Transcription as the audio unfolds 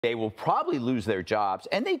they will probably lose their jobs,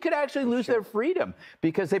 and they could actually lose their freedom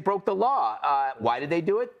because they broke the law. Why did they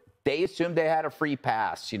do it? They assumed they had a free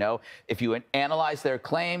pass. You know, if you analyze their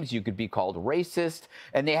claims, you could be called racist.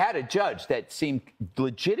 And they had a judge that seemed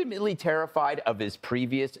legitimately terrified of his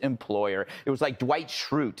previous employer. It was like Dwight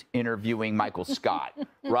Schrute interviewing Michael Scott,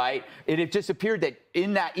 right? It just appeared that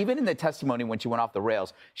even in the testimony when she went off the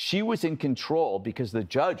rails, she was in control because the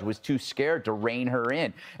judge was too scared to rein her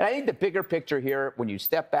in. And I think the bigger picture here, when you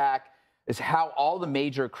step back, is how all the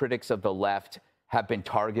major critics of the left have been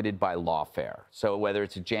targeted by lawfare. So whether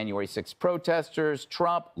it's the January 6th protesters,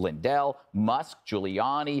 Trump, Lindell, Musk,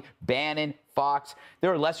 Giuliani, Bannon, Fox,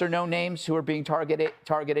 there are lesser-known names who are being targeted.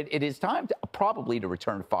 It is time probably to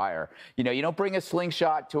return fire. You know, you don't bring a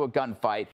slingshot to a gunfight.